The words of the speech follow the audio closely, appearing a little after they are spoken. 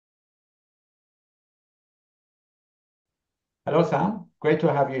Hello, Sam. Great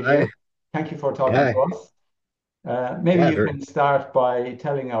to have you here. Hi. Thank you for talking Yeah. to us. Maybe Yeah. you can start by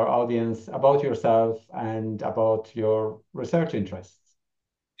telling our audience about yourself and about your research interests.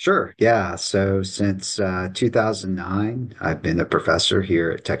 Sure. Yeah. So since 2009, I've been a professor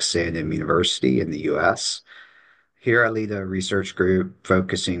here at Texas A&M University in the U.S. Here, I lead a research group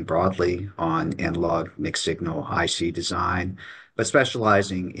focusing broadly on analog mixed signal IC design, but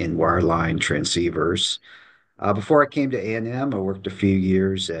specializing in wireline transceivers. Before I came to A&M, I worked a few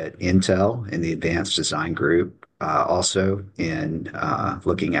years at Intel in the advanced design group, also in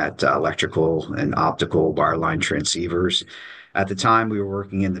looking at electrical and optical wireline transceivers. At the time, we were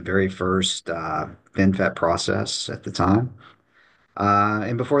working in the very first FinFET process at the time.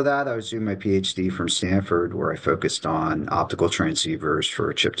 And before that, I was doing my PhD from Stanford, where I focused on optical transceivers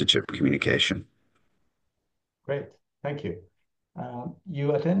for chip-to-chip communication. Great. Thank you.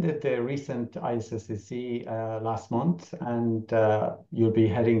 You attended the recent ISSCC last month, and you'll be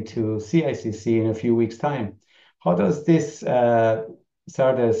heading to CICC in a few weeks' time. How does this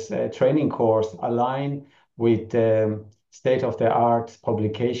SERDES training course align with state-of-the-art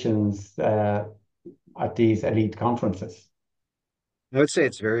publications at these elite conferences? I would say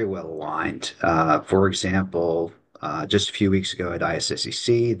it's very well aligned. For example, just a few weeks ago at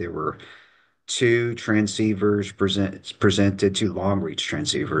ISSCC, there were two transceivers presented, two long reach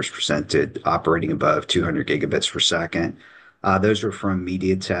transceivers presented operating above 200 gigabits per second. Those are from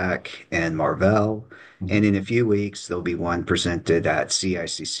MediaTek and Marvell. And Mhm. in a few weeks, there'll be one presented at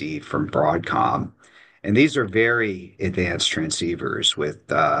CICC from Broadcom. And these are very advanced transceivers with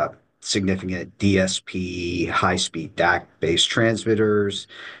significant DSP, high-speed DAC-based transmitters,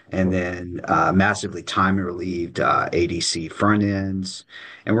 and Sure. then massively time-relieved ADC front ends.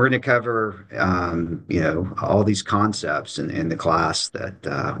 And we're going to cover, all these concepts in the class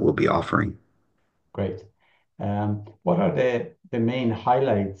that we'll be offering. Great. What are the main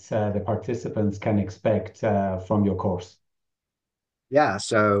highlights the participants can expect from your course? Yeah,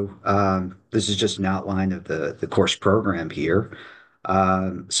 so this is just an outline of the course program here.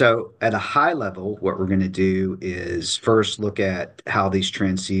 So at a high level, what we're going to do is first look at how these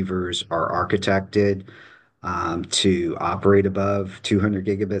transceivers are architected to operate above 200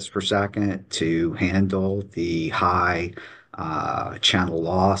 gigabits per second, to handle the high channel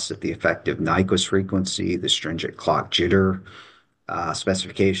loss at the effective Nyquist frequency, the stringent clock jitter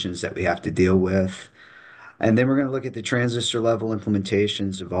specifications that we have to deal with. And then we're going to look at the transistor level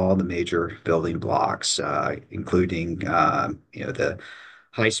implementations of all the major building blocks, including the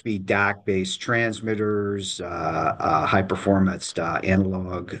high-speed DAC-based transmitters, high-performance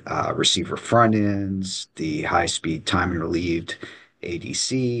analog receiver front ends, the high-speed time-and-relieved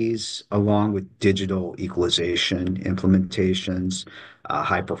ADCs, along with digital equalization implementations,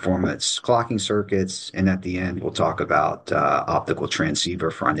 high-performance clocking circuits, and at the end, we'll talk about optical transceiver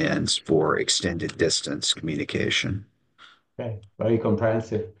front ends for extended distance communication. Okay, very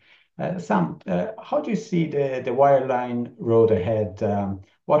comprehensive. Sam, how do you see the wireline road ahead?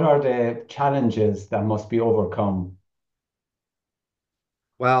 What are the challenges that must be overcome?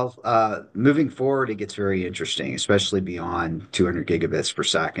 Well, moving forward, it gets very interesting, especially beyond 200 gigabits per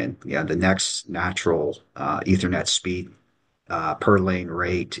second. Yeah, the next natural Ethernet speed per lane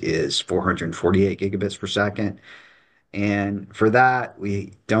rate is 448 gigabits per second. And for that,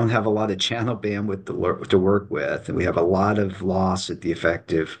 we don't have a lot of channel bandwidth to work with. And we have a lot of loss at the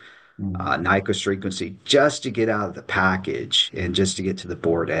effective Mm. Nyquist frequency just to get out of the package and just to get to the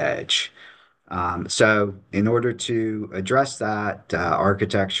board edge. So, in order to address that,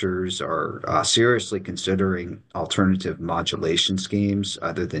 architectures are seriously considering alternative modulation schemes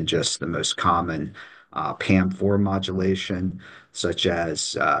other than just the most common PAM4 modulation, such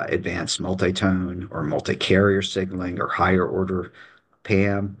as advanced multitone or multi-carrier signaling or higher order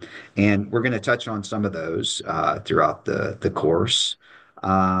PAM. And we're going to touch on some of those throughout the course.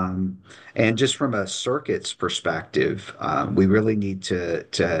 Um, and just from a circuits perspective, we really need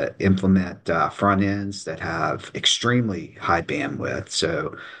to implement front ends that have extremely high bandwidth.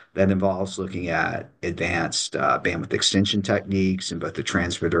 So that involves looking at advanced bandwidth extension techniques in both the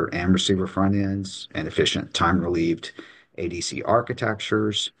transmitter and receiver front ends and efficient time-relieved ADC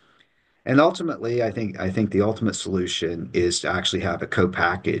architectures. And ultimately, I think the ultimate solution is to actually have a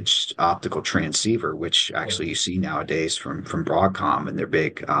co-packaged optical transceiver, which Sure. actually you see nowadays from Broadcom and their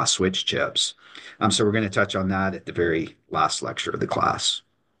big switch chips. So we're going to touch on that at the very last lecture of the class.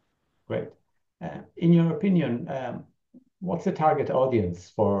 Great. In your opinion, what's the target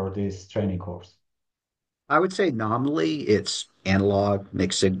audience for this training course? I would say nominally it's analog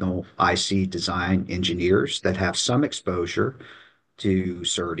mixed signal IC design engineers that have some exposure to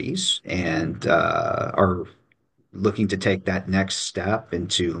SERDES and are looking to take that next step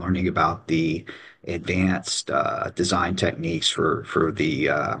into learning about the advanced design techniques for the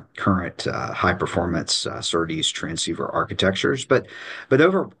current high performance SERDES transceiver architectures. But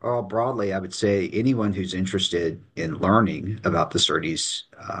overall, broadly, I would say anyone who's interested in learning about the SERDES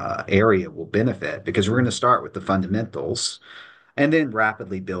area will benefit because we're going to start with the fundamentals and then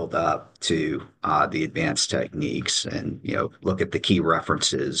rapidly build up to the advanced techniques and look at the key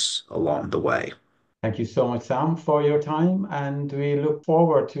references along the way. Thank you so much, Sam, for your time, and we look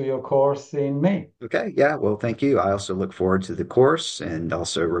forward to your course in May. Okay, yeah, well, thank you. I also look forward to the course and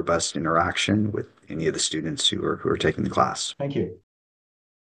also robust interaction with any of the students who are taking the class. Thank you.